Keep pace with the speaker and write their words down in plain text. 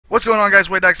What's going on, guys?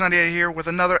 WadeX98 here with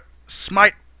another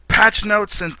Smite patch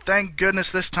notes, and thank goodness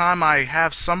this time I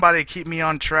have somebody to keep me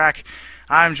on track.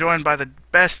 I'm joined by the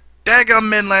best daggum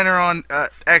mid laner on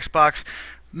Xbox,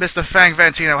 Mr. Fang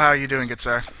Vantino. How are you doing, good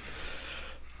sir?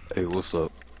 Hey, what's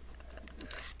up?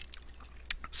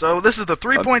 So this is the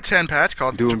 3.10 patch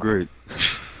called... Doing great.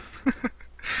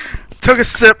 Took a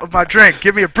sip of my drink.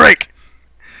 Give me a break.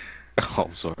 Oh,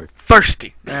 I'm sorry.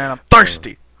 Thirsty, man. I'm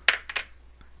thirsty.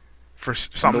 For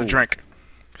something No. to drink.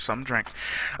 Something to drink.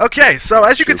 Okay, so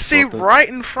as you can Cheers, see brother. right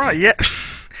in front, you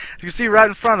can see right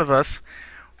in front of us,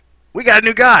 we got a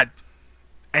new god,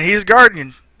 and he's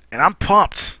Guardian, and I'm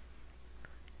pumped,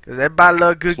 cause everybody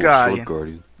love good Little Guardian. short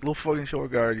Guardian. Little fucking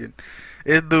short Guardian.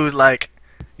 This dude's like,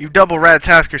 you double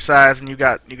Ratatasker size, and you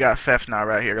got Fefnah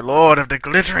right here, Lord of the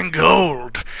Glittering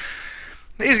Gold.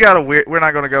 He's got a weird. We're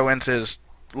not gonna go into his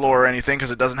lore or anything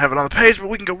because it doesn't have it on the page, but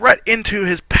we can go right into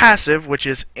his passive, which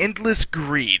is Endless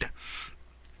Greed.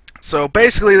 So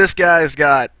basically this guy's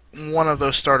got one of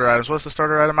those starter items. What's the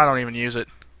starter item? I don't even use it.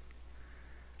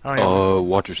 I don't even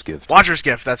Watcher's Gift. Watcher's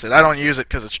Gift, that's it. I don't use it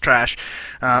because it's trash.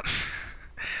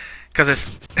 Because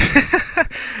it's...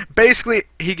 basically,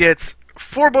 he gets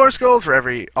 4 bonus gold for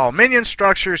every all minions,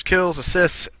 structures, kills,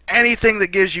 assists, anything that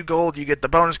gives you gold, you get the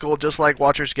bonus gold just like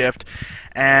Watcher's Gift.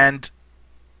 And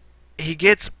he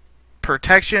gets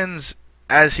protections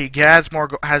as he has more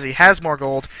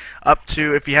gold, up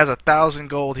to, if he has 1,000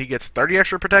 gold, he gets 30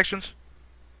 extra protections.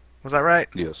 Was that right?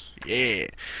 Yes. Yeah.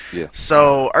 Yeah.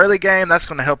 So early game, that's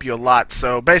going to help you a lot.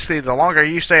 So basically, the longer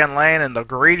you stay in lane and the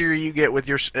greedier you get with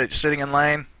your sitting in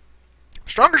lane,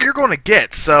 stronger you're going to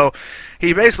get. So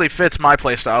he basically fits my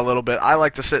playstyle a little bit. I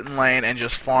like to sit in lane and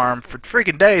just farm for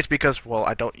freaking days because, well,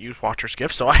 I don't use Watcher's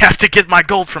Gift, so I have to get my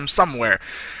gold from somewhere.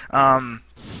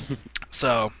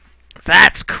 So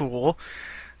that's cool.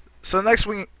 So next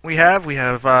we have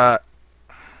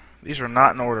these are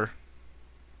not in order.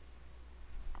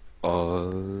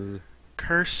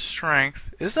 Curse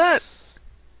Strength. Is that?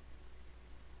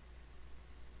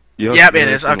 Yep, Yep, it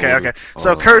it's is. in Okay, order. okay.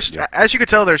 So Cursed, yeah. as you can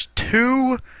tell, there's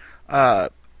two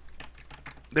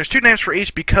names for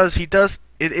each because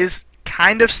it is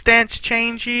kind of stance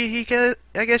changey,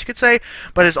 I guess you could say,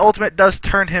 but his ultimate does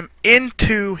turn him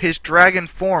into his dragon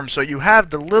form. So you have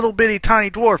the little bitty tiny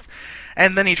dwarf,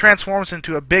 and then he transforms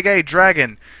into a big A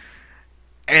dragon,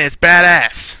 and it's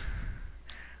badass.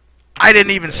 I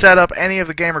didn't even set up any of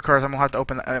the gamer cards. I'm gonna have to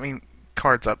open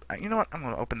cards up. You know what? I'm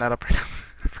gonna open that up right now.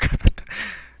 I forgot about that.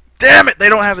 Damn it! They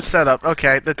don't have it set up.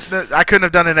 Okay, I couldn't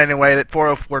have done it anyway. That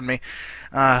 404'd me.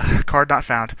 Card not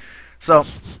found. So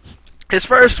his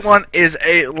first one is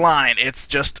a line. It's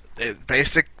just a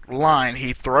basic line.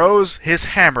 He throws his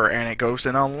hammer and it goes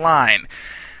in a line.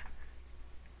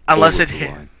 Unless Over it the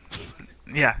hit. line.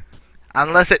 Yeah.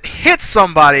 Unless it hits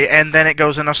somebody and then it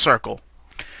goes in a circle.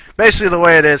 Basically, the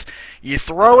way it is, you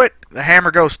throw it, the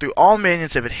hammer goes through all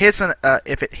minions. If it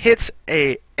hits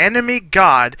a enemy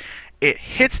god, it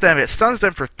hits them, it stuns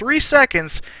them for 3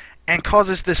 seconds, and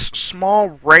causes this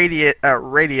small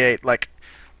radiate. Like,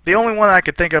 the only one I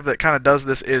could think of that kind of does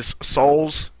this is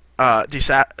Soul's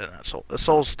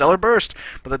Soul's Stellar Burst.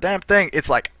 But the damn thing, it's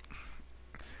like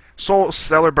Soul's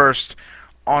Stellar Burst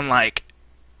on like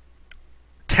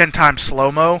 10 times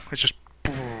slow mo. It's just.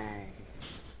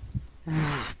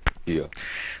 Yeah.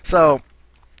 So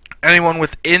anyone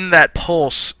within that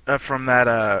pulse from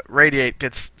that radiate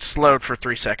gets slowed for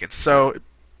 3 seconds. So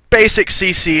basic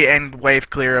CC and wave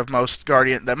clear of most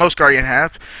Guardian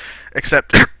have,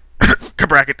 except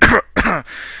Cabracken.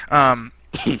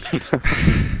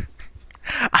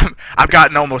 I've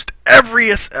gotten almost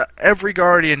every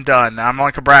Guardian done. I'm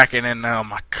on Cabracken, and oh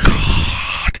my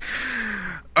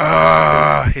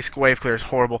god, his wave clear is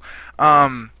horrible.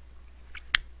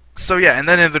 So yeah, and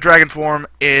then in the dragon form,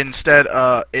 instead,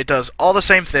 it does all the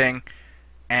same thing,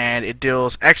 and it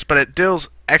deals extra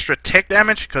tick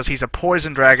damage because he's a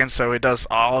poison dragon. So it does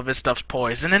all of his stuff's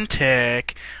poison and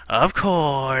tick, of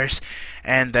course.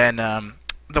 And then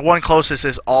the one closest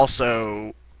is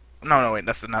also no wait,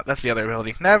 that's the other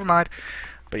ability. Never mind.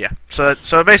 But yeah, so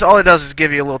basically all it does is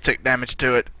give you a little tick damage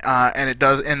to it, and it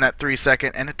does in that 3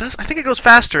 second, and it does. I think it goes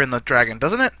faster in the dragon,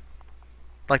 doesn't it?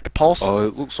 Like the pulse? Oh,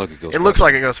 it looks like it goes. It looks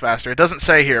like it goes faster. It doesn't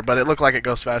say here, but it looked like it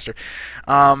goes faster.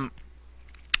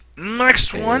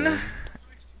 Next one.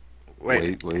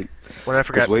 Wait. What did I forget?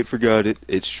 Because Wade forgot it.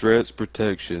 It shreds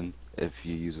protection if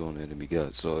you use it on enemy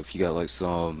god. So if you got like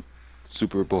some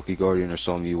super bulky guardian or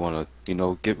something you want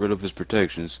to, get rid of his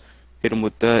protections, hit him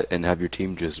with that and have your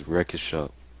team just wreck his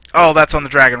shop. Oh, that's on the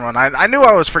dragon one. I knew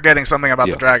I was forgetting something about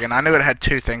the Yeah. dragon. I knew it had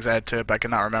two things added to it, but I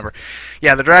could not remember.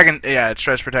 Yeah, the dragon. Yeah, it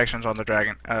stretch protections on the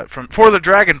dragon. For the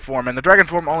dragon form, and the dragon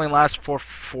form only lasts for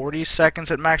 40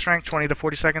 seconds at max rank, 20 to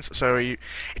 40 seconds. So it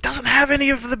doesn't have any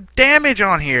of the damage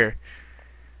on here.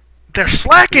 They're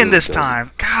slacking really this doesn't.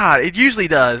 time. God, it usually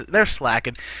does. They're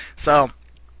slacking. So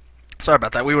sorry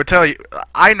about that. We would tell you.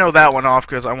 I know that one off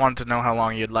because I wanted to know how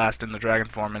long you'd last in the dragon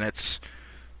form, and it's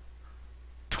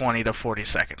 20 to 40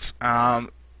 seconds.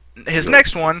 His Yep.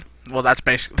 next one, well, that's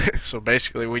basically so.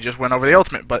 Basically, we just went over the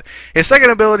ultimate, but his second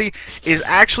ability is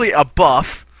actually a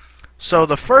buff. So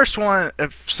the first one,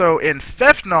 so in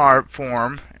Fefnar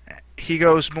form, he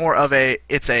goes more of a.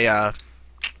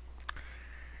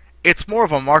 It's more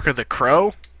of a Mark of the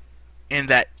Crow, in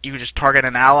that you just target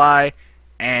an ally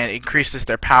and increases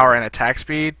their power and attack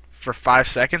speed for 5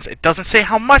 seconds. It doesn't say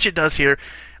how much it does here,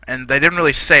 and they didn't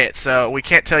really say it, so we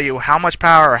can't tell you how much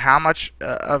power or how much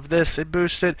of this it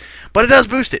boosted, but it does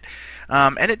boost it.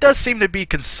 And it does seem to be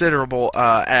considerable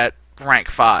at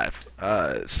rank 5,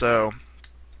 so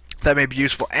that may be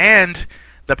useful. And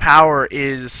the power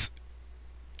is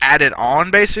added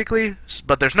on, basically,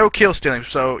 but there's no kill stealing,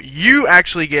 so you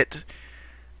actually get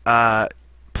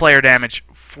player damage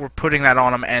for putting that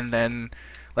on them, and then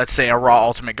let's say a raw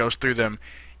ultimate goes through them,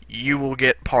 you will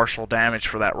get partial damage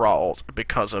for that raw ult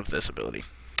because of this ability.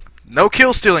 No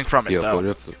kill stealing from it, Yeah, though. but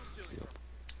if the,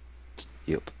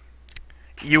 yep.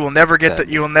 You will never get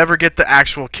the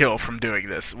actual kill from doing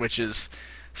this, which is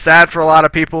sad for a lot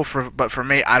of people. But for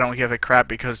me, I don't give a crap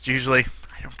because usually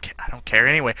I don't care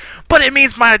anyway. But it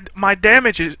means my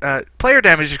damage is player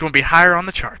damage is going to be higher on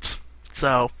the charts.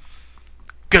 So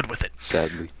good with it.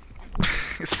 Sadly.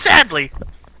 Sadly,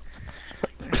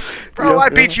 bro, Yeah, I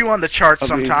beat yeah. you on the charts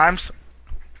I mean- sometimes.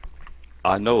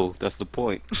 I know, that's the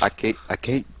point. I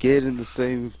can't get in the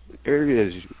same area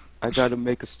as you. I gotta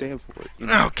make a stand for it. You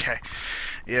know? Okay,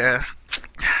 yeah,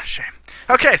 shame.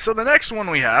 Okay, so the next one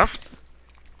we have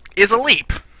is a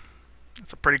leap.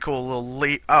 It's a pretty cool little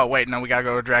leap. Oh wait, no, we gotta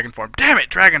go to dragon form. Damn it,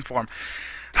 dragon form.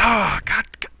 Oh God.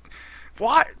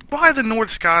 Why the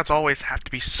Nordic gods always have to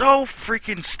be so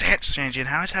freaking stance changing?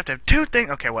 How I just have to have two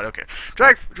things? Okay, what? Okay,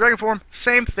 dragon form,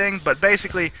 same thing, but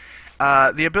basically,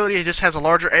 the ability just has a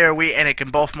larger AOE and it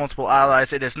can buff multiple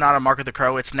allies. It is not a Mark of the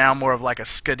Crow. It's now more of like a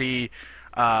Skadi,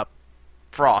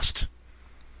 Frost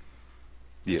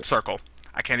Yes. circle.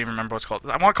 I can't even remember what it's called.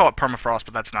 I want to call it permafrost,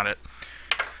 but that's not it.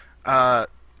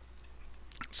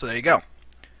 So there you go.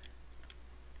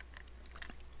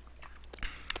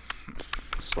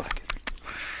 Slacking.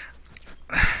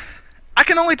 I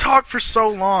can only talk for so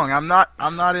long. I'm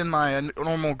not in my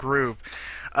normal groove.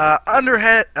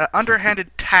 Underhanded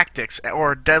tactics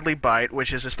or deadly bite,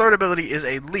 which is his third ability, is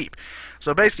a leap.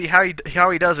 So basically,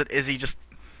 how he does it is he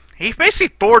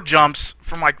basically Thor jumps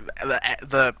from like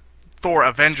the Thor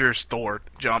Avengers Thor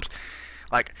jumps,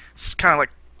 like kind of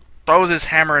like throws his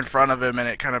hammer in front of him and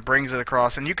it kind of brings it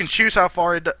across. And you can choose how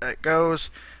far it goes.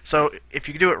 So if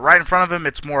you do it right in front of him,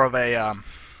 it's more of a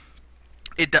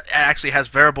it actually has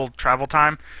variable travel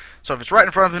time. So if it's right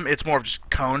in front of him, it's more of just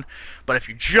cone. But if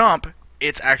you jump,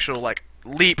 it's actual like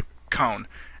leap cone,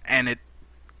 and it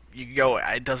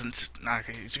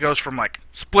goes from like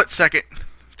split second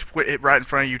right in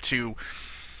front of you to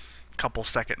couple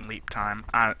second leap time.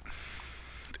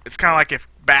 It's kind of like if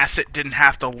Bassett didn't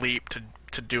have to leap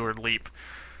to do her leap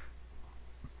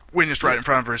when it's right in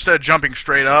front of her. Instead of jumping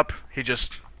straight up, he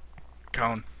just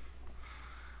cone.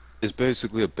 It's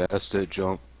basically a Bastet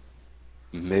jump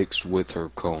mixed with her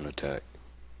cone attack.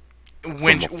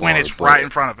 When afar, it's but- right in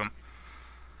front of him.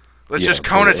 Let's Yeah, just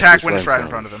cone but if attack when it's right in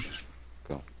front of him. just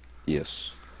go.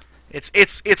 Yes.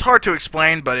 It's hard to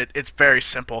explain, but it's very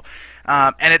simple,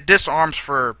 and it disarms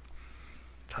for.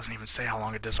 Doesn't even say how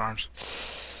long it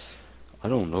disarms. I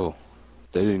don't know.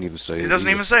 They didn't even say it. It doesn't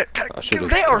either. even say it. I should've-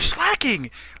 They are slacking.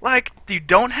 Like, you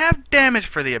don't have damage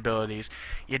for the abilities.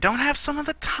 You don't have some of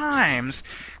the times.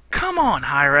 Come on,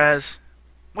 Hi-Rez.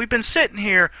 We've been sitting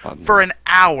here for an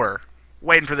hour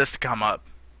waiting for this to come up.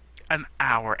 An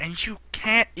hour, and you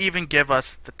can't even give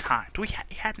us the time. We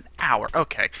had an hour.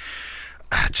 Okay,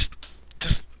 just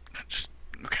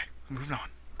okay. Moving on.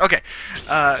 Okay,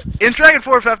 in Dragon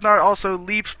 4, Fefnar also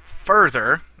leaps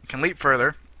further. Can leap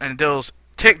further and deals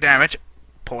tick damage,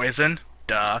 poison,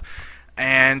 duh,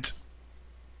 and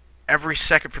every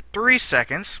second for 3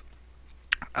 seconds.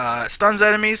 Stuns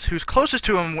enemies who's closest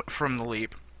to him from the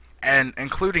leap, and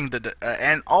including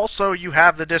and also you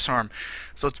have the disarm.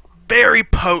 So it's very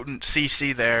potent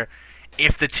CC there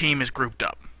if the team is grouped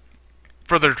up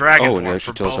for their dragon Oh, form. and it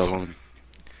actually for tells both how of them. long.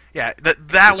 Yeah, that one.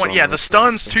 Disarm Yeah, the lasts.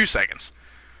 stun's 2 seconds.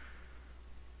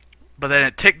 but then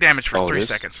it tick damage for Oh, 3 it is?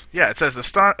 seconds. Yeah, it says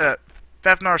the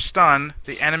Fafnir stun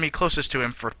the enemy closest to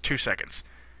him for 2 seconds.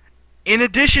 In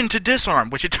addition to disarm,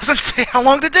 which it doesn't say how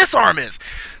long the disarm is.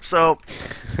 So,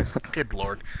 good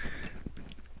lord.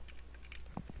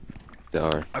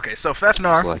 Darn. Okay, so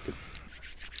Fafnir. Slacking.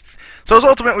 So his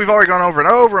ultimate, we've already gone over and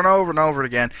over and over and over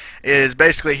again, is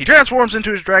basically he transforms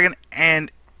into his dragon,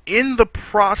 and in the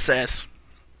process,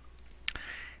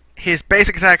 his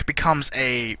basic attack becomes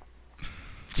a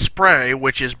spray,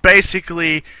 which is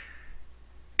basically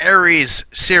Ares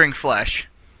searing flesh,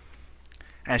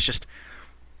 and it's just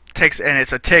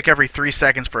it's a tick every 3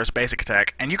 seconds for his basic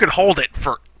attack, and you can hold it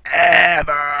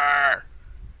forever.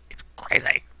 It's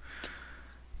crazy.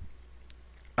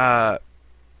 But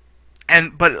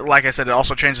like I said, it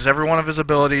also changes every one of his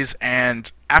abilities,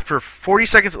 and after 40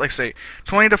 seconds, like say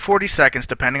 20 to 40 seconds,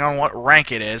 depending on what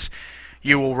rank it is,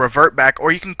 you will revert back,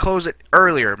 or you can close it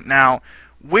earlier. Now,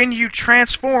 when you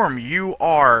transform, you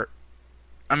are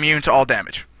immune to all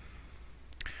damage.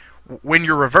 When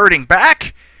you're reverting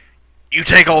back, you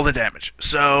take all the damage.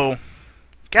 So,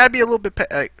 gotta be a little bit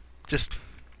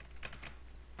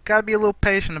gotta be a little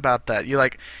patient about that. You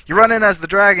run in as the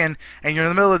dragon, and you're in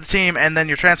the middle of the team, and then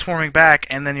you're transforming back,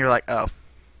 and then you're like, oh,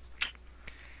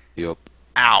 Yep.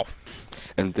 ow.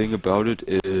 And the thing about it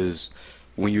is,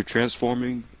 when you're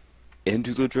transforming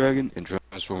into the dragon and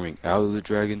transforming out of the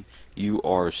dragon, you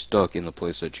are stuck in the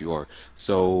place that you are.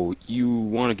 So you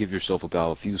want to give yourself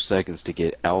about a few seconds to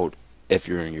get out if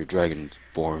you're in your dragon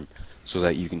form, so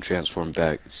that you can transform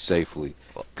back safely.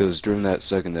 Because during that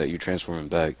second that you're transforming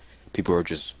back, people are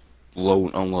just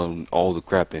unloading all the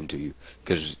crap into you.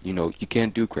 Because, you know, you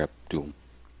can't do crap to them.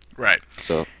 Right.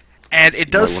 So, and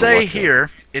it does say here,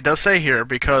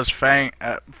 because Fang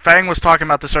was talking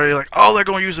about this earlier, like, oh, they're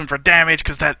going to use them for damage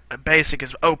because that basic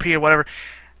is OP or whatever.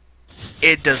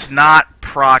 It does not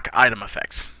proc item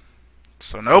effects.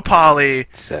 So no poly,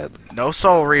 sadly. no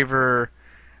Soul Reaver,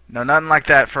 no nothing like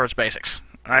that for its basics.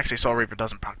 Actually, Soul Reaver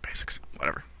doesn't proc basics.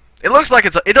 Whatever. It looks like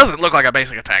it doesn't look like a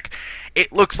basic attack.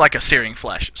 It looks like a searing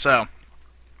flesh. So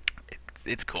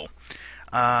it's cool.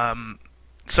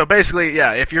 So basically,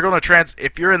 yeah, if you're in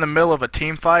the middle of a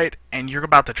team fight and you're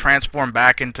about to transform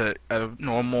back into a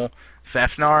normal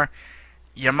Fafnir,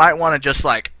 you might want to just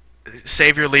like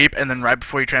save your leap, and then right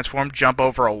before you transform, jump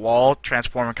over a wall,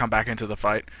 transform, and come back into the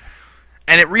fight.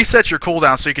 And it resets your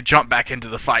cooldown so you can jump back into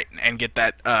the fight and get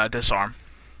that disarm.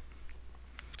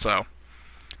 So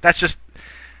that's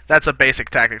a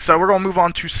basic tactic. So we're going to move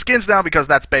on to skins now, because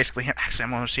that's basically him. Actually,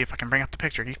 I'm going to see if I can bring up the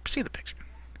picture. You can see the picture.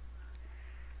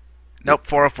 Nope,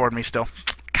 404'd me still.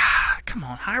 God, come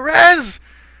on, high res!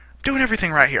 Doing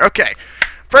everything right here. Okay,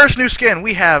 first new skin,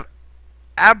 we have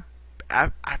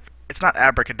it's not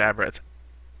Abracadabra, it's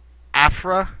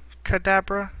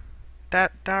Afracadabra?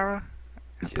 Dara?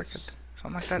 Yes.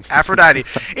 Something like that? Aphrodite.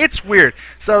 It's weird.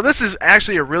 So this is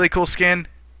actually a really cool skin,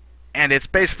 and it's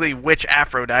basically Witch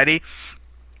Aphrodite.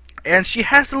 And she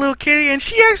has the little kitty, and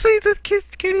the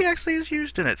kitty actually is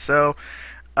used in it. So,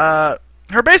 her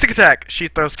basic attack, she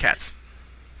throws cats.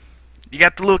 You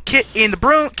got the little kitten in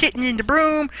the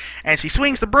broom, and she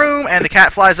swings the broom, and the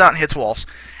cat flies out and hits walls.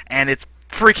 And it's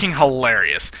freaking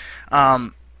hilarious.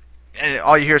 And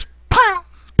all you hear is pow,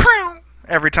 pow,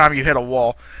 every time you hit a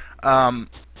wall. Oh my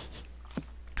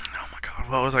god,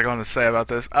 what was I going to say about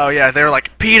this? Oh yeah, they were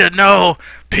like, PETA, no!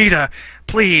 PETA,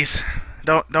 please,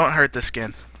 don't hurt this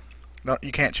skin. No,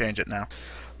 you can't change it now.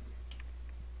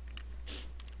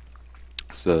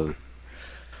 So,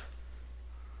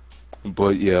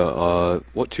 but yeah,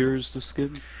 what tier is the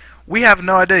skin? We have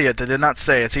no idea yet. They did not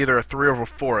say. It's either a 3 or a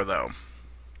 4, though.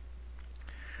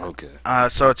 Okay.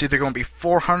 So it's either going to be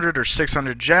 400 or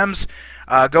 600 gems.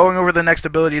 Going over the next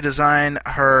ability design,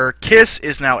 her kiss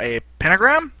is now a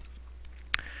pentagram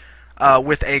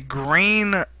with a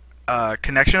green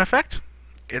connection effect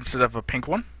instead of a pink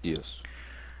one. Yes.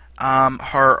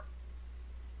 Her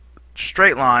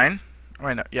straight line,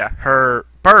 wait, no, yeah, her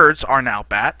birds are now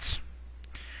bats,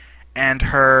 and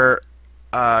her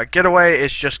getaway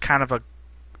is just kind of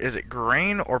is it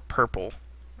green or purple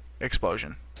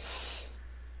explosion?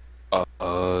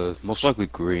 Most likely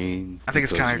green. I think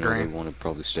it's kind of green. They want to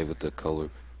probably stay with the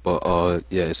color, but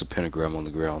yeah, it's a pentagram on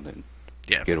the ground and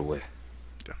yeah, getaway.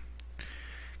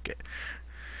 Okay.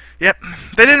 Yep,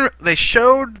 they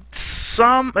showed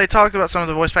some. They talked about some of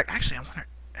the voice pack. Actually, I wonder.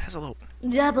 It has a little.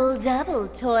 Double,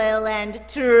 toil and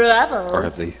trouble. Or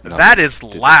have they? That is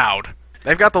loud.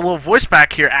 They've got the little voice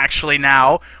pack here actually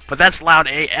now, but that's loud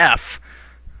AF.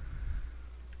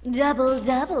 Double,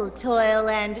 double toil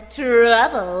and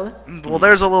trouble. Well,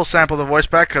 there's a little sample of the voice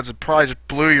back because it probably just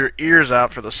blew your ears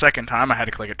out for the second time. I had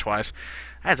to click it twice.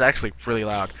 That's actually really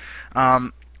loud.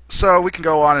 So we can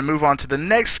go on and move on to the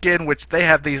next skin, which they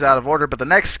have these out of order, but the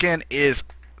next skin is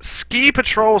Ski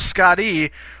Patrol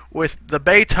Scotty with the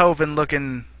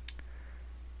Beethoven-looking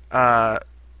Kaldir.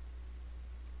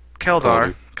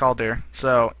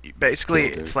 So basically,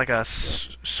 it's like a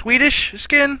Swedish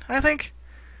skin, I think.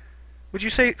 Would you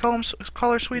say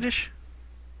call her Swedish?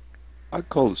 I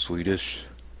call it Swedish.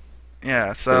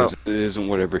 Yeah. So it isn't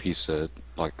whatever he said,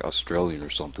 like Australian or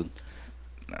something.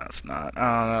 No, it's not.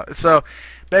 I don't know. So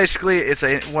basically,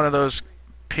 it's one of those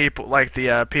people, like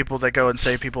the people that go and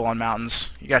save people on mountains.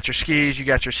 You got your skis, you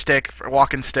got your stick,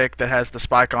 walking stick that has the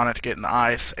spike on it to get in the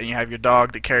ice, and you have your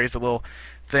dog that carries the little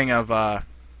thing of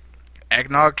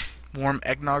eggnog, warm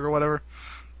eggnog or whatever.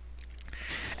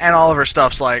 And all of her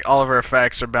stuff's like, all of her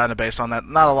effects are bound based on that.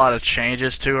 Not a lot of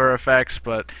changes to her effects,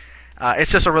 but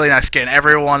it's just a really nice skin.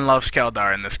 Everyone loves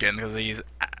Keldar in this skin because he's...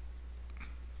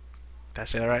 Did I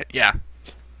say that right? Yeah.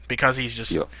 Because he's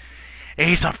just... Yep.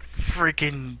 He's a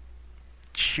freaking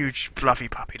huge fluffy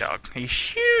puppy dog. He's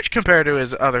huge compared to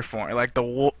his other form. Like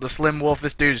the slim wolf,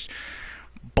 this dude's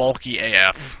bulky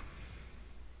AF.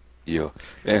 Yeah,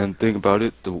 and think about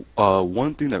it, the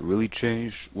one thing that really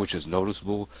changed, which is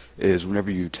noticeable, is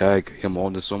whenever you tag him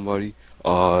onto somebody,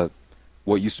 what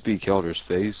used to be Kelder's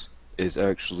face is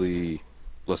actually,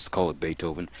 let's call it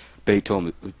Beethoven's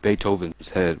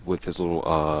head with his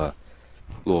little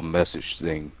message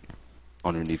thing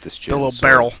underneath his chin. The little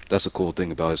barrel. That's a cool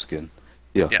thing about his skin.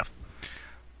 Yeah. Yeah.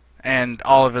 And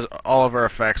all of her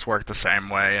effects work the same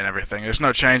way and everything. There's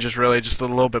no changes really, just a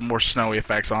little bit more snowy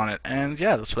effects on it. And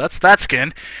yeah, so that's that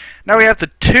skin. Now we have the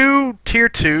two tier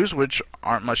 2s, which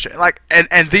aren't much like,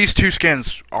 and these two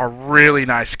skins are really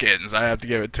nice skins. I have to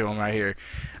give it to them right here.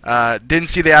 Didn't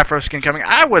see the Afro skin coming.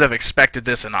 I would have expected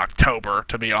this in October,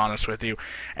 to be honest with you.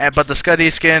 But the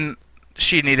Scuddy skin,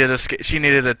 she needed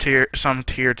some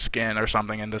tiered skin or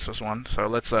something, and this is one. So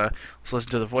let's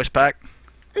listen to the voice pack.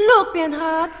 Look,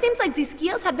 Bernhard, seems like these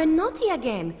skills have been naughty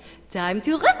again. Time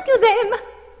to rescue them.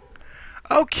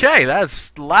 Okay,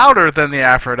 that's louder than the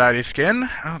Aphrodite skin.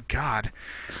 Oh God.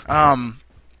 And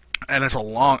it's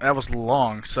that was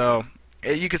long. So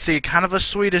you could see kind of a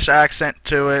Swedish accent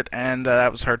to it, and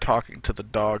that was her talking to the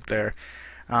dog there.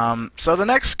 So the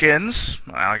next skins,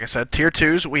 like I said, tier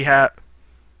 2s. We have.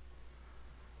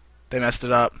 They messed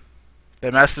it up. They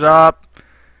messed it up.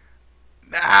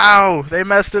 Ow! They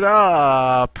messed it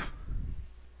up.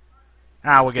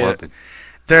 We'll get it.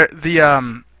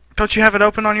 Don't you have it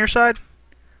open on your side?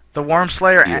 The Worm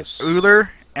Slayer, yes.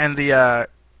 Uller, and the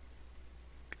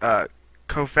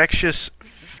Convexious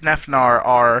Fnefnar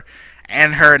are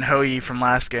Anher and Hoi from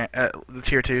last game, the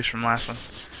tier 2s from last one.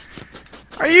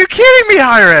 Are you kidding me,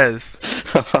 Hi-Rez?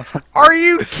 Are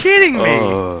you kidding me?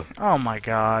 Oh my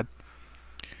God.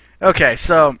 Okay,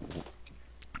 so...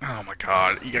 Oh my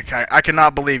God, I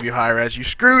cannot believe you, Hi-Rez. You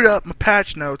screwed up my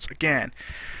patch notes again.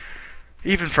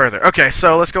 Even further. Okay,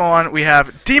 so let's go on. We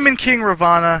have Demon King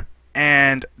Ravana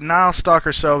and Nile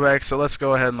Stalker Sobek. So let's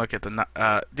go ahead and look at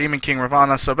the Demon King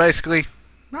Ravana. So basically,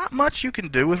 not much you can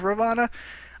do with Ravana.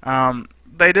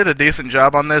 They did a decent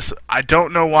job on this. I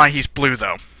don't know why he's blue,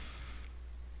 though.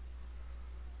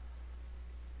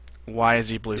 Why is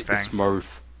he blue, Fang?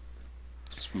 Smurf.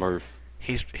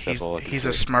 He's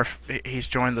a Smurf. He's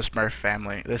joined the Smurf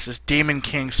family. This is Demon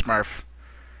King Smurf.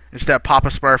 Instead of Papa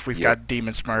Smurf, we've got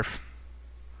Demon Smurf.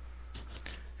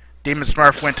 Demon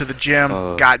Smurf went to the gym,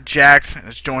 got jacked, and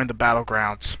has joined the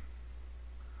battlegrounds.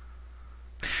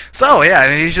 So yeah,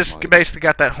 and he's just basically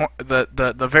got that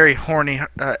the very horny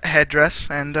headdress,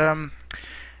 and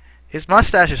his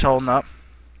mustache is holding up.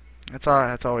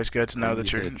 That's always good to know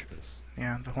that you're.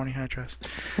 Yeah, the horny headdress.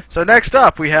 So next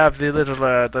up, we have the little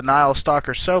the Nile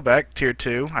Stalker Sobek, tier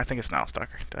 2. I think it's Nile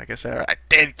Stalker. Did I guess that right? I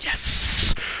did.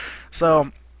 Yes.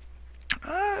 So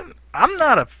I'm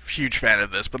not a huge fan of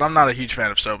this, but I'm not a huge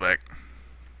fan of Sobek.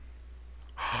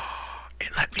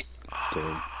 It let me.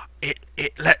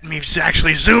 It let me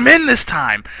actually zoom in this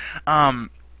time.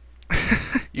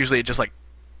 Usually it just like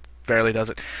barely does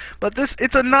it, but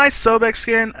it's a nice Sobek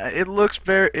skin. It looks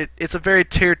it's a very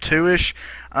tier 2-ish.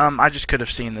 I just could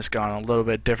have seen this gone a little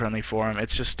bit differently for him.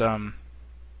 It's just I'm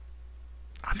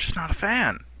just not a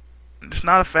fan. I'm just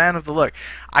not a fan of the look.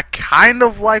 I kind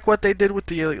of like what they did with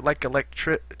the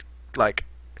like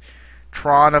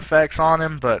Tron effects on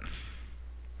him, but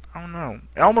I don't know.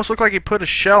 It almost looked like he put a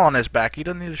shell on his back. He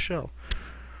doesn't need a shell.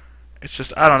 It's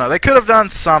just, I don't know. They could have done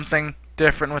something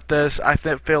different with this. I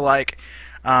feel like,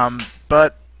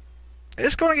 but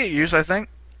it's going to get used, I think.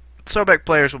 Sobek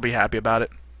players will be happy about it.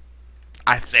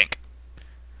 I think.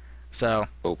 So,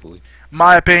 Hopefully.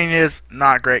 my opinion is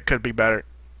not great. Could be better.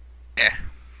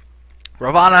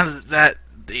 Ravana,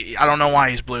 I don't know why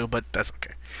he's blue, but that's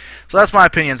okay. So that's my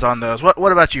opinions on those.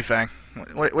 What about you, Fang?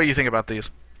 What do you think about these?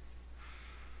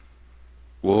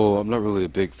 Well, I'm not really a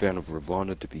big fan of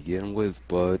Ravana to begin with,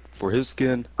 but for his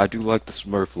skin, I do like the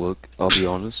Smurf look, I'll be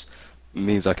honest. It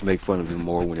means I can make fun of him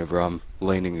more whenever I'm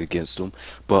laning against him.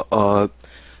 But,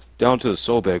 down to the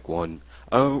Sobek one,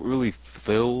 I don't really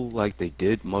feel like they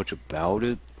did much about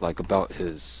it, like about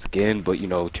his skin, but you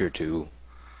know, tier 2,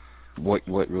 what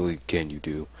really can you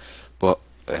do? But,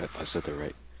 if I said that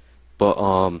right. But,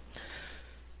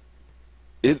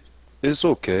 it's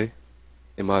okay,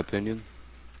 in my opinion.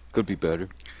 Could be better.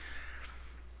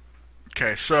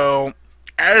 Okay, so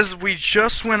as we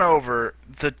just went over,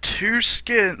 the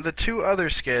two other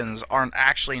skins aren't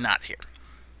actually not here.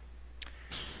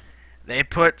 They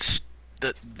put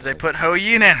Ho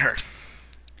Yin in her,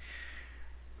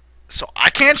 so I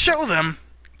can't show them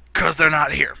because they're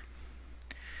not here.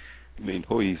 I mean,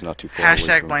 Hoi's not too far away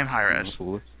Hashtag from blame Hi-Res.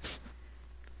 Uller.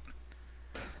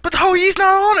 But Ho Yi's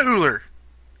not on Uller.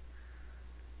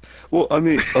 Well, I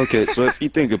mean, okay, so if you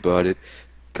think about it,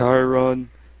 Chiron,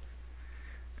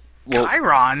 well,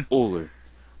 Chiron.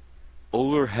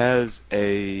 Uller has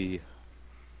a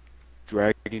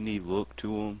dragony look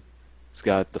to him. He's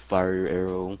got the fire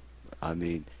arrow. I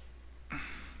mean,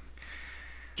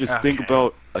 just think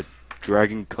about a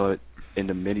dragon cut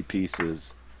into many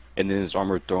pieces, and then his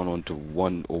armor thrown onto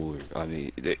one Uller. I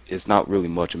mean, it's not really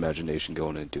much imagination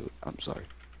going into it. I'm sorry.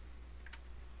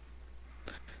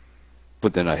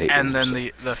 But then I hate. And Uller,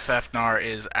 then the Fefnar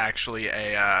is actually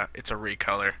it's a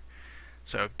recolor.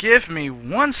 So give me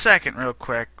 1 second real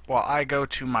quick while I go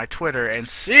to my Twitter and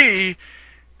see,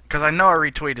 because I know I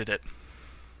retweeted it.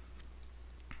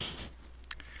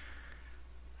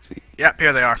 See. Yep,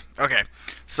 here they are. Okay,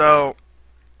 so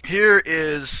here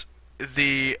is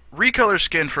the recolor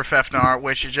skin for Fefnar,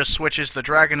 which it just switches the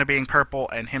dragon to being purple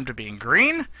and him to being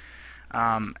green,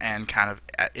 and kind of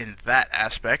in that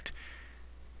aspect.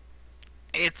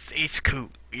 It's cool.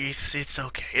 It's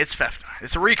okay. It's Fefnar.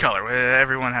 It's a recolor.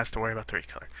 Everyone has to worry about the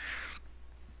recolor.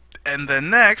 And then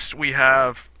next we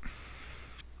have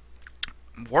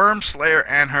Worm Slayer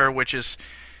and her, which is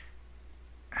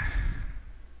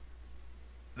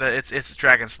it's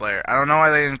Dragon Slayer. I don't know why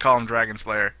they didn't call him Dragon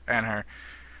Slayer and her.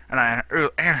 And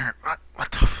her.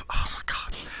 What the? Oh my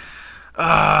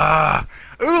god.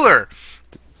 Uller.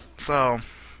 So.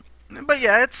 But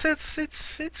yeah,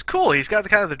 it's cool. He's got the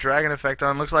kind of the dragon effect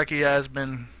on. Looks like he has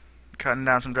been cutting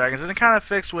down some dragons, and it kind of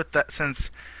fixed with that since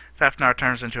Fefnar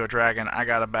turns into a dragon. I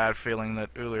got a bad feeling that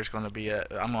Uller's going to be I'm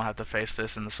gonna have to face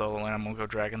this in the solo lane. I'm gonna go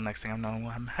dragon. Next thing I know, we'll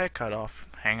have my head cut off,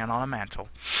 hanging on a mantle.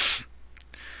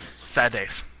 Sad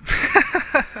days.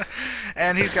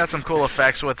 And he's got some cool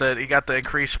effects with it. He got the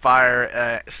increased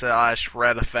fire /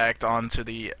 red effect onto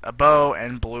the bow,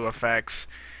 and blue effects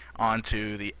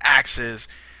onto the axes.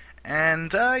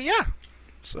 And, yeah.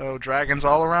 So, dragons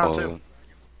all around, too.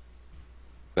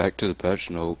 Back to the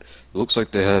patch note. It looks like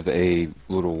they have a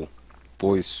little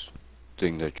voice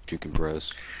thing that you can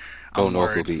press. Don't know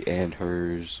if it'll be and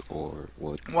hers or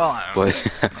what. Well, I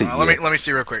don't know. Yeah. Let me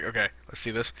see real quick. Okay, let's see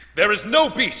this. There is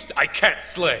no beast I can't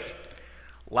slay.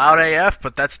 Loud AF,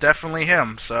 but that's definitely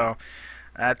him. So,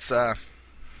 that's,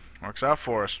 works out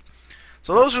for us.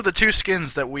 So those are the two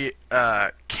skins that we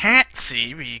can't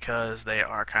see because they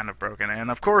are kind of broken.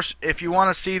 And of course, if you want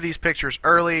to see these pictures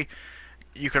early,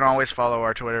 you can always follow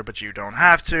our Twitter, but you don't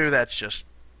have to. That's just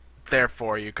there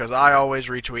for you because I always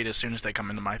retweet as soon as they come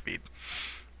into my feed.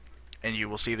 And you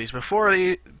will see these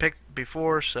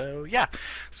before. So yeah.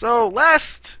 So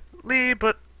lastly,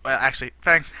 but actually,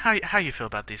 Fang, how you feel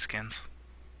about these skins?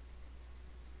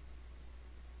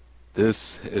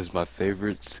 This is my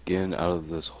favorite skin out of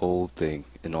this whole thing,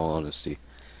 in all honesty.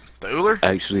 The Uller?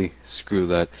 Actually, screw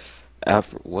that.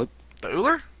 After what? The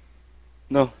Uller?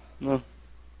 No, not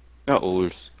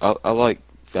Ullers. I like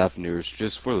Fafnir's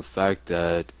just for the fact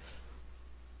that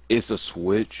it's a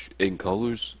switch in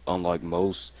colors, unlike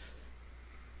most.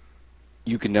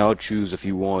 You can now choose if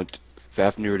you want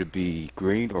Fafnir to be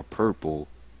green or purple,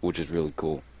 which is really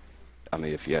cool. I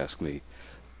mean, if you ask me.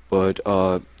 But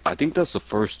I think that's the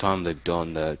first time they've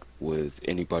done that with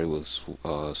anybody with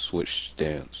switch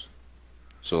stance.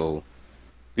 So,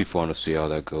 be fun to see how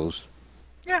that goes.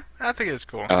 Yeah, I think it's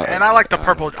cool. And I like the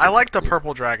purple. I like the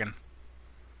purple dragon.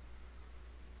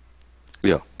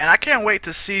 Yeah. And I can't wait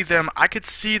to see them. I could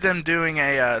see them doing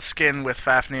a skin with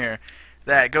Fafnir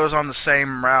that goes on the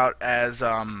same route as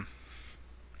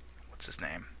what's his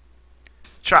name?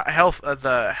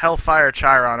 the Hellfire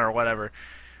Chiron or whatever,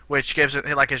 which gives it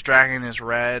like his dragon is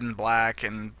red and black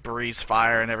and breathes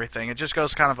fire and everything. It just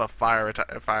goes kind of a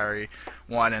fiery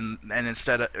one, and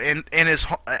instead of in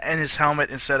his helmet,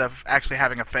 instead of actually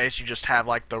having a face, you just have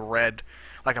like the red,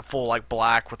 like a full like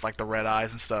black with like the red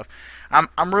eyes and stuff.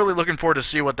 I'm really looking forward to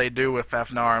see what they do with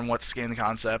Fafnir and what skin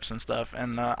concepts and stuff,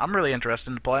 and I'm really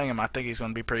interested in playing him. I think he's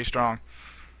going to be pretty strong.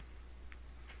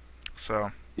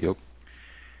 So. Yep.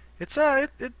 It's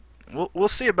we'll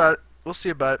see about it. We'll see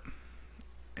about it.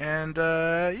 And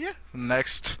yeah,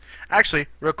 next, actually,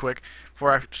 real quick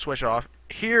before I switch off,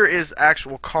 here is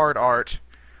actual card art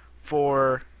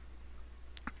for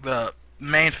the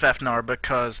main Fafnir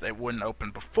because it wouldn't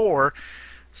open before.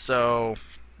 So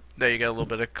there you go, a little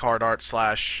bit of card art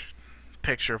slash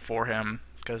picture for him,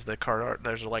 because the card art,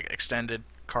 there's like extended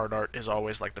card art is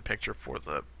always like the picture for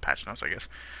the patch notes, I guess.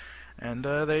 And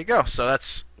there you go. So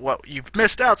that's what you've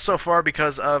missed out so far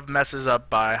because of messes up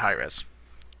by Hi-Rez.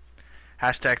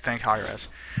 Hashtag thank Hi-Rez.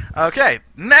 Okay,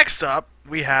 next up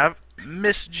we have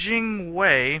Miss Jing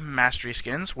Wei Mastery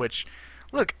Skins, which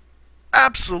look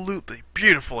absolutely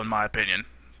beautiful in my opinion.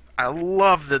 I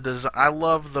love the design. I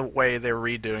love the way they're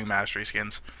redoing Mastery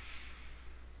Skins.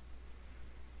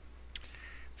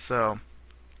 So,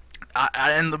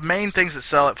 and the main things that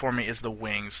sell it for me is the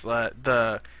wings.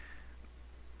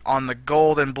 On the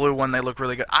gold and blue one, they look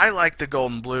really good. I like the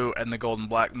gold and blue and the gold and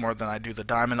black more than I do the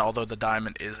diamond, although the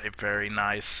diamond is a very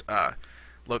nice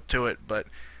look to it. But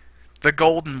the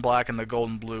gold and black and the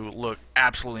gold and blue look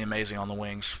absolutely amazing on the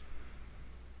wings.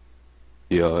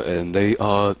 Yeah, and they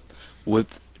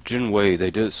with Jin Wei, they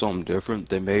did something different.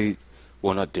 They made,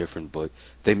 well, not different, but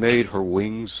they made her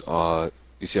wings. You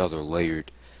see how they're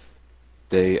layered.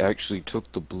 They actually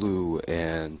took the blue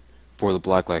and for the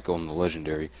black, like on the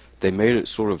legendary, they made it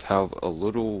sort of have a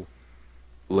little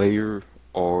layer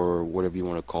or whatever you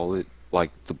want to call it.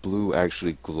 Like the blue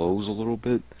actually glows a little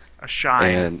bit. A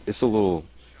shine. And it's a little,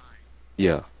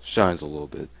 yeah, shines a little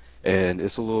bit. And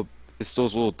it's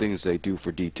those little things they do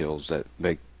for details that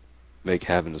make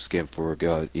having a skin for a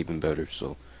god even better.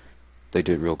 So they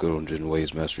did real good on Jin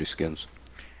Wei's Mastery skins.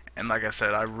 And like I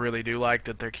said, I really do like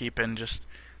that they're keeping just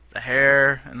the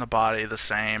hair and the body the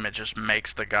same. It just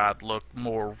makes the god look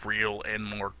more real and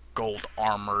more gold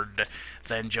armored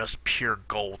than just pure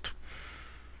gold.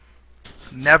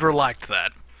 Never liked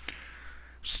that.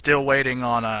 Still waiting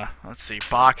on let's see,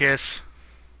 Bacchus,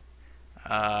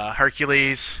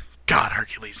 Hercules. God,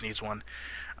 Hercules needs one.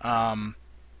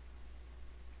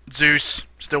 Zeus.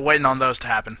 Still waiting on those to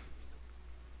happen.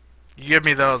 You give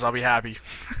me those, I'll be happy.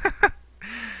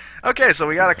 Okay, so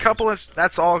we got a couple of,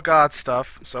 that's all God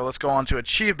stuff. So let's go on to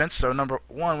achievements. So number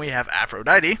 1, we have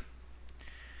Aphrodite.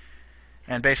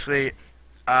 And basically,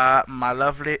 my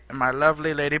lovely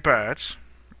lady birds,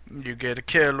 you get a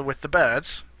kill with the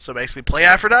birds. So basically play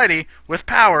Aphrodite with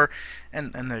power,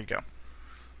 and there you go.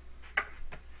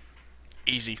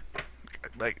 Easy.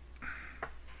 Like,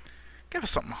 give us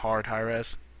something hard,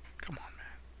 Hi-Rez. Come on,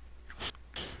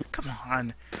 man. Come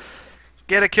on.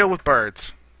 Get a kill with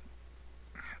birds.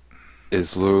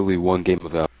 It's literally one game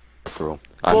of Afro.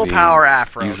 Full power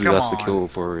Afro. Usually Come that's on. the kill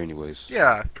for her anyways.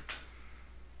 Yeah.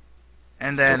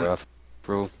 And then Kill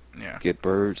Afro, yeah. get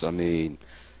birds. I mean,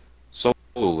 solo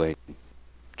lane.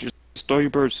 Just throw your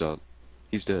birds out.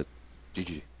 He's dead.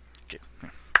 GG.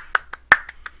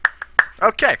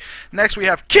 Okay, next we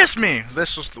have Kiss Me.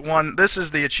 This was the one. This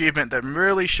is the achievement that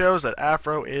really shows that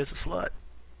Afro is a slut.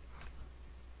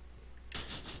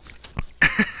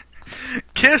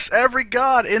 Kiss every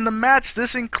god in the match.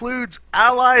 This includes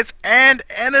allies and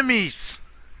enemies.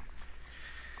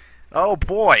 Oh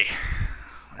boy.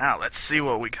 Now let's see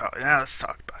what we call. Now let's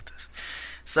talk about this.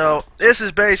 So this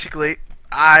is basically.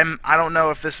 I don't know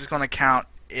if this is going to count.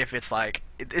 If it's like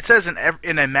it says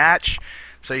in a match.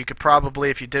 So you could probably,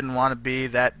 if you didn't want to be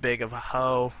that big of a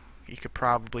hoe, you could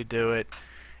probably do it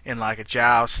in like a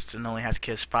joust and only have to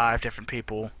kiss 5 different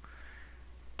people.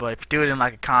 But if you do it in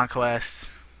like a conquest,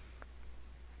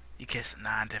 you kiss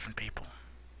 9 different people.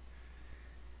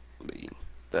 I mean,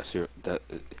 that's your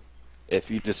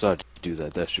if you decide to do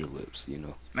that, that's your lips, you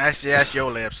know. That's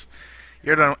your lips.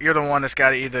 You're the one that's got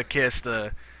to either kiss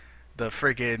the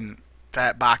freaking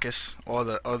fat Bacchus or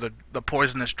the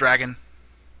poisonous dragon.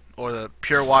 Or the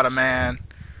pure water man,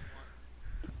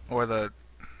 or the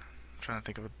I'm trying to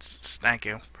think of a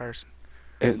stanky person,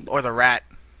 or the rat.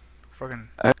 Fucking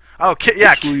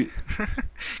Actually,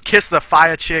 kiss the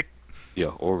fire chick.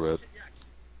 Yeah, or red.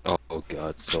 Oh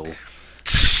god, so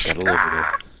gotta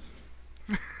love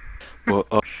it.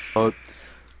 But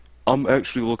I'm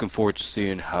actually looking forward to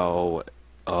seeing how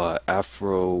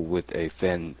Afro with a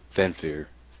fanfare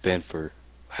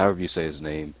however you say his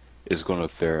name, is going to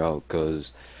fare out.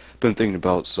 Because I've been thinking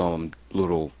about some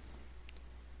little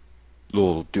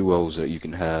duos that you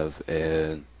can have,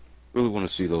 and really want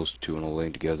to see those two in a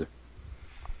lane together.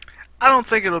 I don't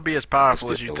think it'll be as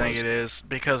powerful as you think Skill-wise. it is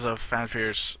because of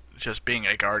Fanfear's just being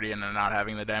a guardian and not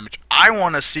having the damage. I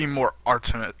want to see more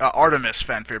Artemis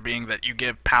Fanfear, being that you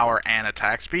give power and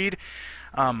attack speed.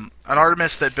 An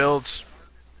Artemis that builds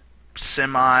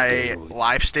semi Steroid.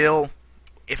 lifesteal.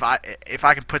 If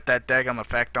I can put that daggum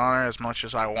effect on her as much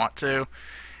as I want to,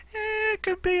 it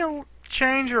could be a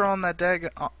changer on that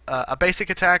a basic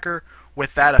attacker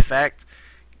with that effect.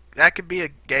 That could be a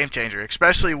game changer,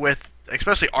 especially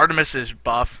Artemis's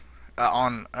buff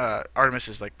on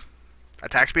Artemis's like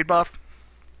attack speed buff.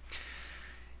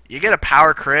 You get a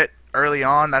power crit early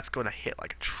on, that's going to hit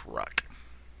like a truck.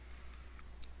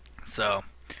 So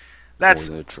that's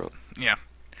More than a truck. yeah.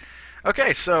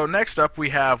 Okay, so next up we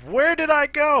have Where Did I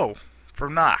Go?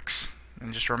 From Nox.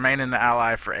 And just remain in the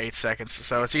ally for 8 seconds.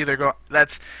 So it's either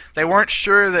they weren't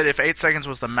sure that if 8 seconds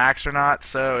was the max or not,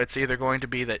 so it's either going to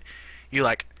be that you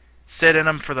like sit in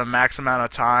them for the max amount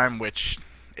of time, which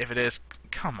if it is,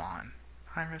 come on.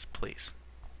 Iris, please.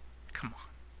 Come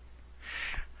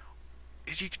on.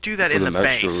 You could do that For in the the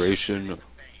max base. duration.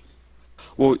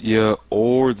 Well, yeah,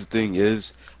 or the thing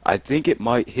is, I think it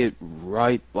might hit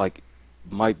right, like,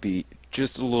 might be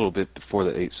just a little bit before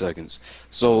the 8 seconds.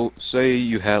 So, say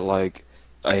you had, like,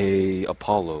 a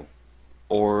Apollo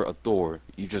or a Thor.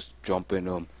 You just jump in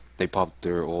them, they pop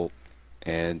their ult,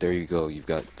 and there you go. You've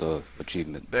got the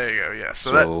achievement. There you go, yeah.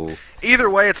 So So, that, either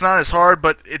way, it's not as hard,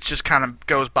 but it just kind of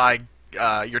goes by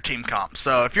your team comp.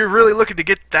 So if you're really looking to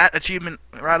get that achievement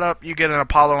right up, you get an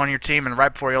Apollo on your team, and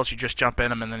right before he ults, you just jump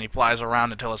in him, and then he flies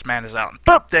around until his man is out, and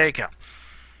boop, there you go.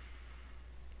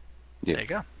 yeah. There you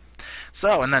go.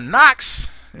 So, and then Nox,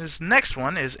 his next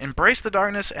one is Embrace the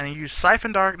Darkness, and you use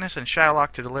Siphon Darkness and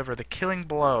Shadowlock to deliver the killing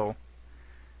blow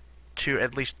to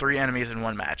at least 3 enemies in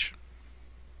one match.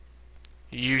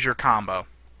 You use your combo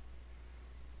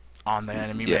on the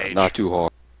enemy Yeah, mage. not too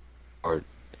hard.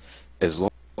 As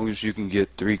long as you can get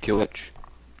 3 kills,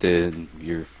 then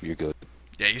you're good.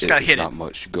 Yeah, you just gotta hit it. Not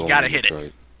much going You gotta on hit it.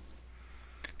 right.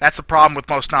 That's the problem with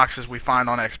most Noxes we find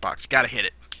on Xbox. You gotta hit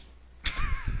it.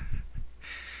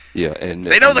 Yeah, and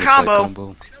They know and the it's like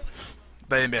combo.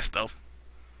 They missed though.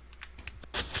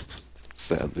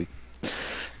 Sadly,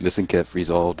 missing cat freeze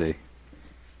all day.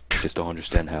 Just don't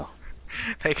understand how.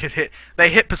 They could hit. They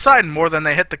hit Poseidon more than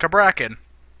they hit the Cabrakan.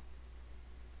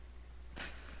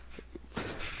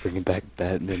 Bringing back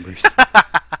bad memories.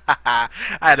 I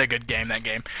had a good game that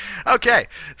game. Okay,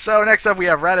 so next up we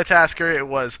have Ratatasker. It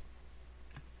was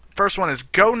first one is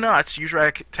Go Nuts. Use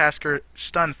Ratatasker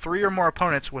stun 3 or more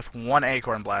opponents with 1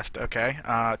 Acorn Blast. Okay,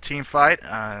 team fight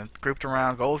grouped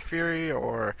around Gold Fury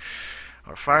or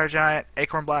Fire Giant.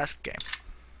 Acorn Blast game.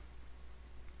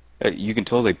 Hey, you can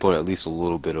tell they put at least a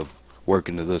little bit of work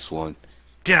into this one.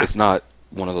 Yeah, It's not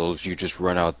one of those you just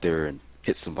run out there and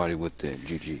hit somebody with it and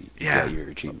GG. You Yeah. got your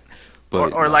achievement.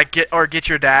 But or no, like get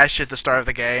your dash at the start of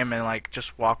the game and like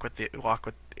just walk with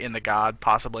in the god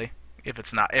possibly if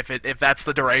it's not if that's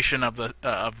the duration of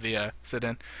the sit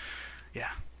in.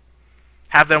 Yeah,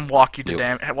 have them walk you to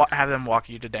Yep. have them walk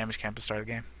you to damage camp to start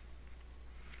the game.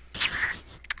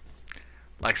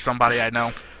 Like somebody I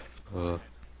know.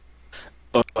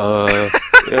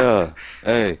 yeah.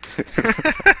 Hey.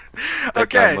 That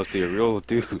guy Okay. must be a real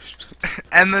douche.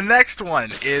 And the next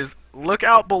one is Look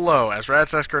Out Below, as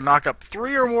Radsesker knock up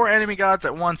 3 or more enemy gods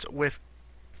at once with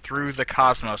Through the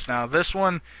Cosmos. Now this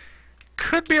one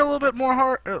could be a little bit more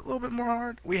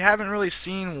hard. We haven't really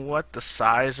seen what the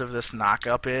size of this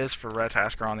knock-up is for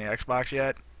Radsesker on the Xbox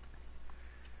yet.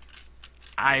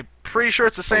 I'm pretty sure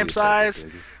it's the same size,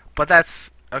 but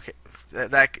that's okay.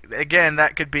 That again,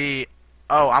 that could be,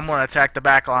 oh, I'm going to attack the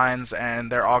back lines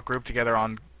and they're all grouped together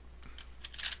on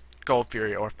Gold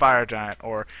Fury or Fire Giant,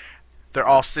 or they're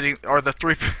all sitting, or the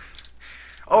 3,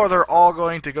 or they're all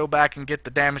going to go back and get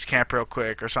the damage camp real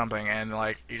quick or something, and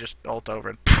like you just ult over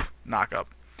and knock up.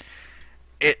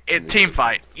 It team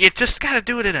fight. You just got to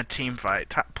do it in a team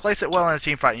fight. Place it well in a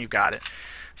team fight and you got it.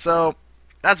 So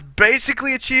that's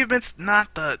basically achievements,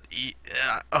 not the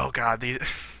oh god, these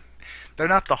they're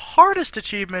not the hardest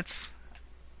achievements,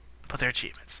 but they're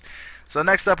achievements. So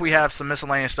next up we have some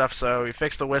miscellaneous stuff. So we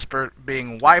fixed the Whisper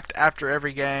being wiped after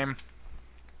every game.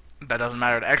 That doesn't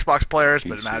matter to Xbox players,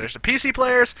 but it matters to PC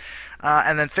players.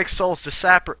 And then fixed Soul's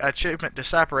achievement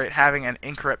Disapparate having an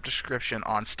incorrect description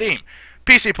on Steam.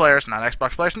 PC players, not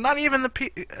Xbox players, not even the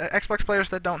Xbox players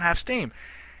that don't have Steam.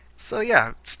 So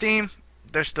yeah, Steam,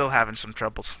 they're still having some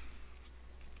troubles.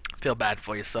 Feel bad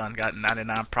for you, son. Got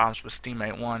 99 problems with Steam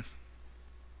 8.1.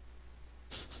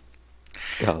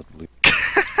 Godly.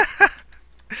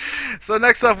 So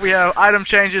next up we have item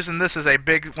changes, and this is a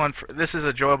big one. This is a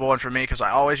enjoyable one for me because I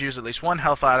always use at least one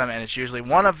health item, and it's usually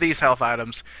one of these health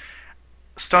items.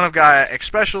 Stone of Gaia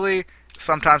especially,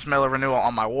 sometimes Melee Renewal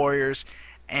on my warriors,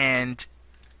 and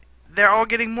they're all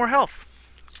getting more health.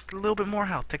 A little bit more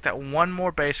health. Take that one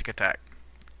more basic attack.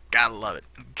 Gotta love it.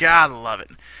 Gotta love it.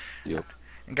 Yep.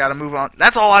 And gotta move on.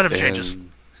 That's all item changes.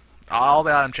 All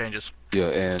the item changes. Yeah,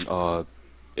 and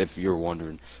if you're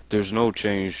wondering, there's no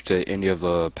change to any of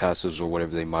the passives or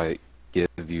whatever they might give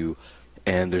you,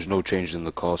 and there's no change in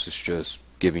the cost. It's just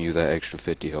giving you that extra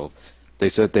 50 health. They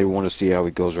said they want to see how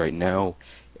it goes right now,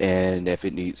 and if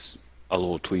it needs a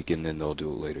little tweaking, then they'll do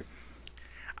it later.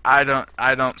 I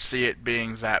don't see it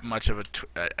being that much of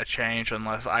a change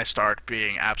unless I start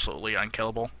being absolutely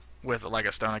unkillable with like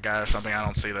a Stone of Gaia or something. I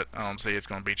don't see it's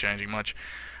going to be changing much.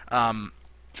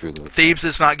 True though. Thebes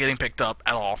is not getting picked up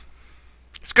at all.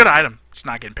 It's a good item. It's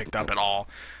not getting picked up at all,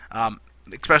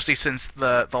 especially since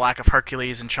the lack of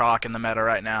Hercules and Chalk in the meta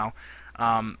right now.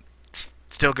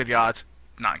 Still good gods,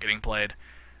 not getting played.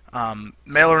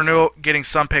 Melee Renewal getting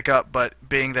some pickup, but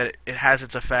being that it has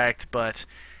its effect, but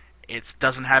it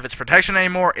doesn't have its protection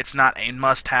anymore. It's not a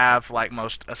must-have like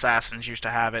most assassins used to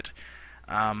have it.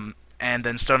 And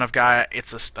then Stone of Gaia,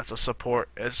 that's a support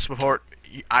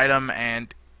item,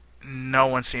 and no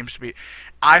one seems to be.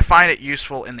 I find it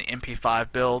useful in the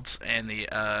MP5 builds and the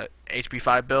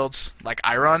HP5 builds, like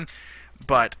I run,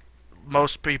 but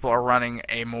most people are running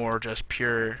a more just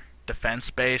pure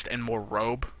defense-based and more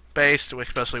robe-based,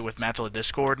 especially with Mantle of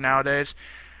Discord nowadays.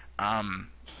 And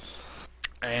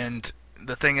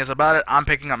the thing is about it, I'm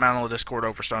picking up Mantle of Discord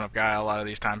over Stone of Gaia a lot of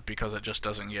these times because it just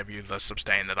doesn't give you the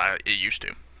sustain that it used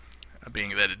to.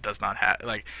 Being that it does not have,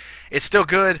 like, it's still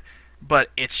good, but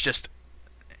it's just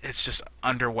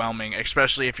underwhelming,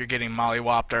 especially if you're getting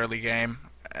mollywopped early game.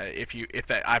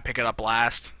 I pick it up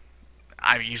last,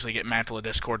 I usually get Mantle of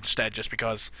Discord instead, just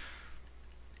because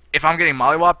if I'm getting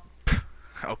mollywopped,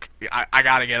 okay, I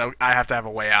have to have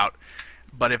a way out.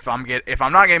 But if I'm not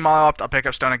getting mollywopped, I'll pick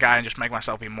up Stone of Gaia and just make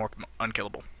myself even more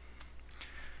unkillable.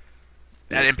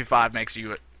 That MP5 makes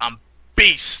you a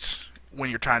beast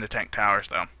when you're trying to tank towers,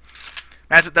 though.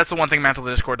 That's the one thing Mantle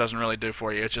of Discord doesn't really do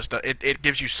for you. It's just it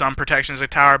gives you some protection as a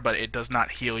tower, but it does not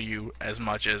heal you as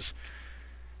much as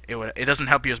it would. It doesn't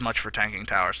help you as much for tanking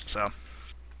towers. So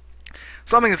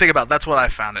something to think about. That's what I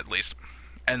found, at least.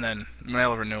 And then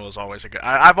Melee Renewal is always a good.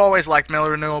 I've always liked Melee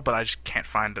Renewal, but I just can't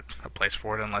find a place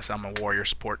for it unless I'm a warrior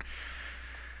support.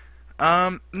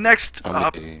 Next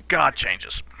up, God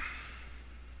changes.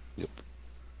 Yep.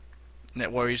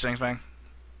 What were you saying, Fang?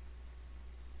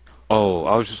 Oh,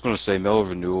 I was just gonna say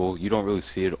Melee Renewal. You don't really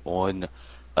see it on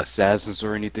assassins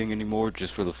or anything anymore,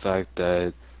 just for the fact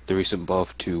that the recent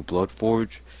buff to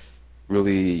Bloodforge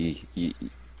really.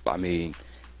 I mean,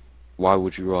 why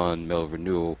would you run Melee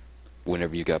Renewal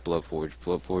whenever you got Bloodforge?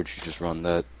 Bloodforge, you just run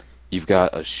that. You've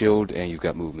got a shield and you've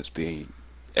got movement speed,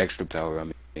 extra power.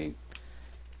 I mean,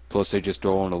 plus they just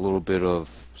throw on a little bit of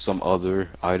some other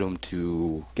item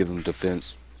to give them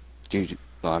defense.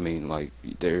 I mean, like,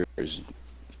 there's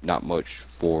not much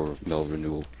for Melee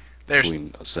Renewal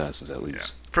between assassins, at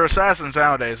least. Yeah. For assassins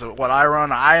nowadays, what I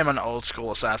run, I am an old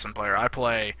school assassin player. I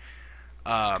play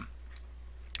a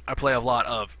lot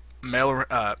of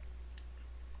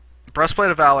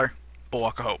Breastplate of Valor,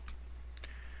 Bulwark of Hope.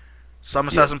 Some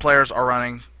assassin players are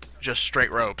running just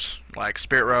straight robes, like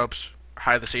Spirit Robes,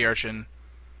 High of the Sea Urchin,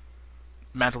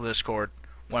 Mantle of Discord,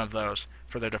 one of those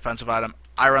for their defensive item.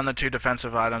 I run the 2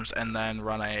 defensive items and then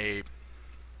run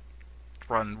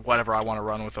whatever I want to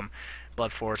run with them.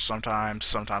 Bloodforge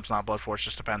sometimes not Bloodforge,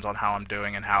 just depends on how I'm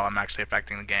doing and how I'm actually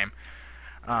affecting the game.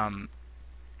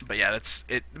 But yeah, that's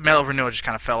it. Melee Renewal just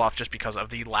kind of fell off just because of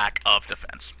the lack of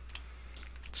defense.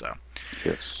 So,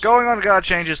 yes. Going on to God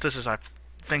changes, this is, I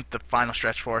think, the final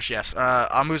stretch for us. Yes,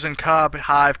 Almuzan Cub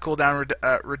Hive cooldown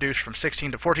reduced from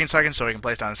 16 to 14 seconds, so he can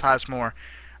place down his hives more.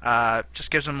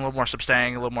 Just gives him a little more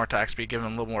sustain, a little more attack speed, giving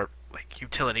him a little more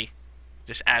utility,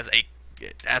 just as a.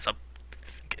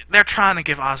 They're trying to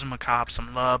give Azumakaab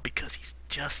some love because he's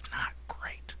just not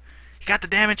great. He got the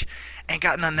damage, ain't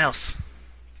got nothing else.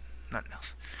 Nothing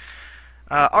else.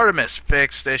 Artemis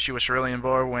fixed the issue with Cerulean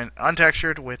Boar when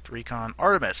untextured with Recon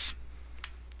Artemis.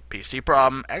 PC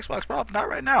problem, Xbox problem, not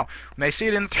right now. When they see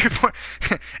it in 3.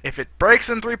 If it breaks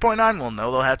in 3.9, we'll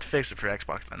know they'll have to fix it for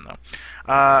Xbox then, though.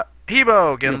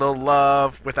 Hebo getting a little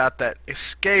love without that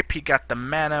escape. He got the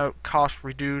mana cost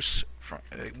reduce.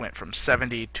 It went from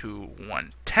 70 to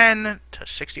 110 to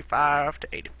 65 to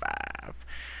 85.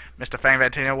 Mr. Fang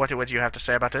Vantino, what do you have to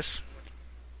say about this?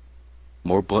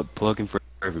 More butt plugging for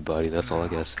everybody. That's all I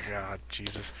guess. God,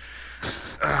 Jesus.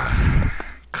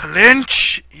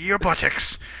 Clinch your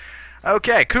buttocks.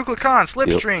 Okay, Kukulkan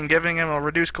Slipstream, giving him a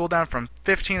reduced cooldown from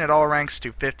 15 at all ranks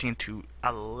to 15 to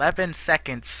 11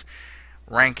 seconds,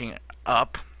 ranking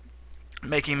up,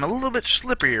 making him a little bit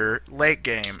slipperier late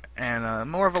game,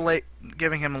 and more of a late,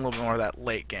 giving him a little bit more of that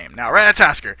late game. Now,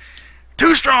 Ratatasker,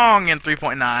 too strong in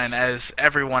 3.9, as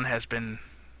everyone has been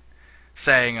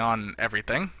saying on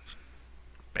everything,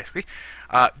 basically.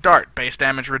 Dart, base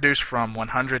damage reduced from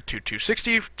 100 to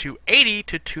 260 to 80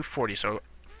 to 240, so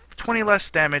 20 less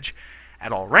damage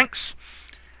at all ranks.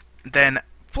 Then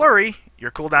Flurry, your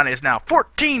cooldown is now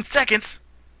 14 seconds.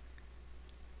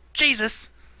 Jesus.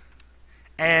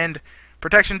 And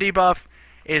protection debuff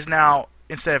is now,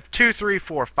 instead of 2, 3,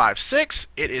 4, 5, 6,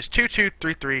 it is 2, 2,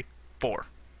 3, 3, 4.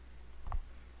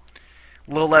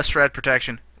 A little less shred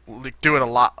protection. Do it a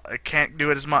lot. I can't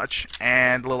do it as much,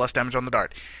 and a little less damage on the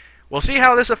dart. We'll see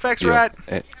how this affects Rat.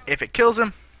 If it kills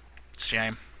him,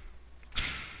 shame.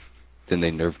 Then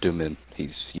they nerfed him and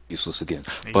he's useless again.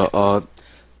 But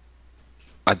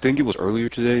I think it was earlier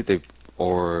today,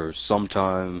 or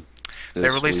sometime they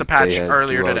released a patch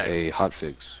earlier today. A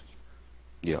hotfix.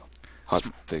 Yeah,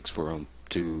 hotfix for him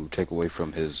to take away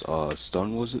from his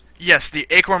stun, was it? Yes, the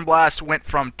Acorn Blast went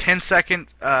from 10 seconds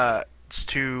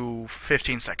to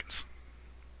 15 seconds.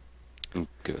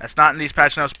 Okay. That's not in these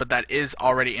patch notes, but that is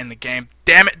already in the game.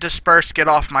 Damn it, Disperse, get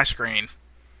off my screen.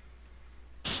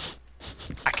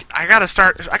 I gotta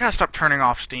stop turning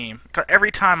off Steam. 'Cause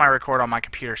every time I record on my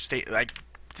computer, like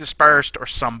Dispersed or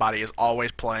somebody is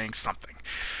always playing something.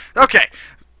 Okay,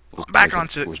 back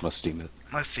onto. Where's my Steam at?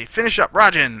 Let's see. Finish up.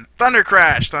 Rajin, Thunder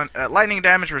Crash. Lightning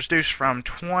damage reduced from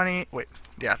 20. Wait,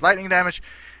 yeah, lightning damage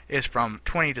is from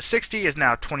 20 to 60. Is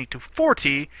now 20 to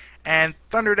 40, and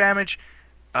thunder damage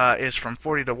is from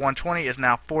 40 to 120. Is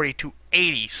now 40 to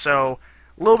 80. So.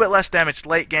 A little bit less damage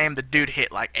late game. The dude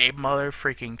hit like a mother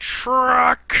freaking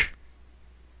truck.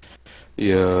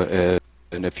 Yeah,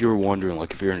 and if you're wondering,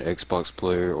 like if you're an Xbox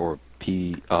player or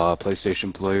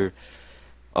PlayStation player,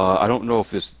 I don't know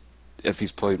if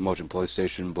he's played much in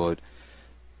PlayStation, but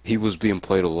he was being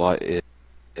played a lot in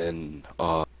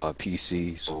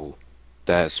PC, so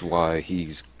that's why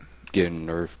he's getting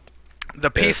nerfed.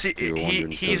 The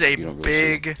PC, he's a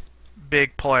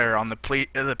big player on the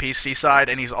PC side,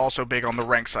 and he's also big on the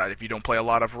ranked side. If you don't play a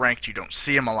lot of ranked, you don't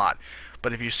see him a lot.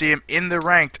 But if you see him in the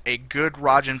ranked, a good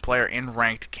Rajin player in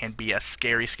ranked can be a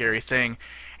scary, scary thing.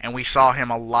 And we saw him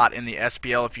a lot in the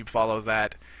SBL if you follow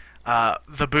that.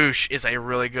 The Boosh is a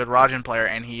really good Rajin player,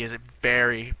 and he is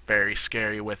very, very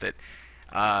scary with it.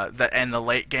 And the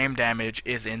late game damage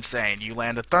is insane. You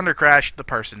land a Thunder Crash, the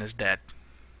person is dead.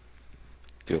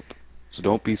 Yep. So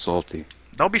don't be salty.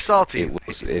 Don't be salty. It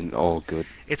was in all good.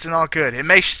 It's in all good. It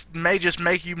may just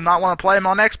make you not want to play him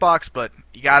on Xbox, but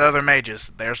you got other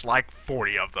mages. There's like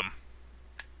 40 of them.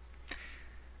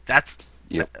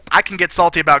 I can get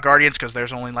salty about Guardians because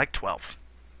there's only like 12.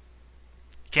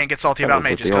 You can't get salty about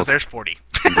mages because there's 40.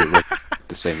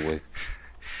 The same way.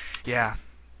 Yeah.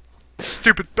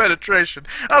 Stupid penetration.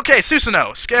 Okay,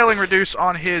 Susanoo. Scaling reduce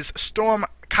on his Storm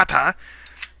Kata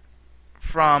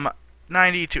from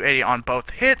 90 to 80 on both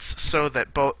hits, so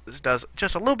that both does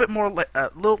just a little bit more,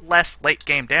 little less late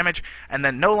game damage, and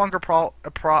then no longer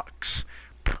procs.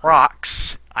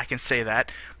 I can say that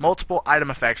multiple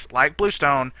item effects like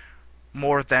Bluestone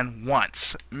more than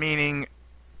once. Meaning,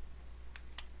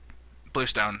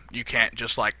 Bluestone, you can't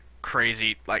just like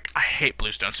crazy. Like I hate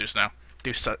Bluestone Susanoo.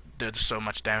 Did so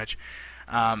much damage,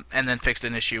 and then fixed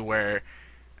an issue where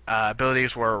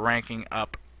abilities were ranking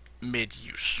up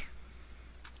mid-use.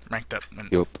 Ranked up.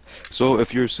 Yep. So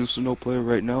if you're a Susanoo player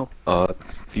right now,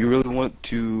 if you really want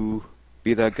to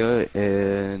be that guy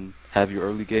and have your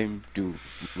early game do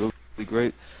really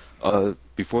great,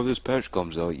 before this patch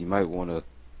comes out, you might want to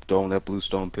throw on that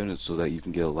Bluestone pennant so that you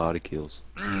can get a lot of kills.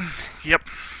 Yep.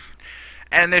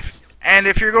 And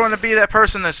if you're going to be that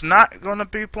person that's not going to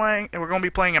be playing, and we're going to be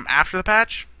playing him after the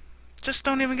patch, just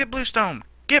don't even get Bluestone.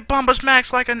 Get Bumba's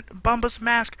Mask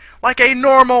like a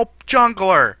normal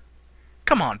jungler.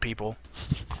 Come on, people.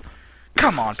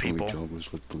 Come on, people.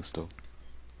 Junglers with Bluestone.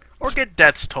 Or get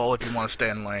Death's Toll if you want to stay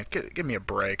in lane. Give me a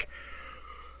break.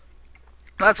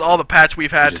 That's all the patch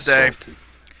we've had today. Salty.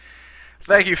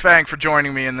 Thank you, Fang, for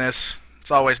joining me in this. It's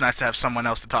always nice to have someone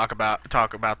else to talk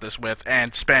about this with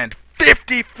and spend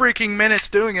 50 freaking minutes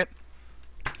doing it.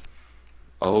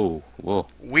 Oh, whoa.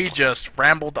 We just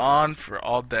rambled on for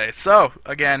all day. So,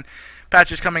 again,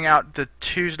 patch is coming out the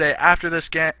Tuesday after this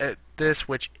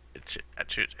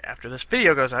after this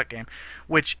video goes out,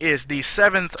 which is the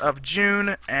 7th of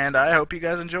June, and I hope you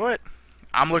guys enjoy it.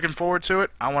 I'm looking forward to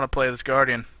it. I want to play this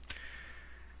Guardian.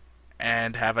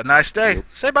 And have a nice day. Yep.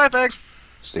 Say bye, Fag.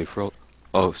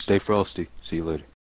 Stay frosty. See you later.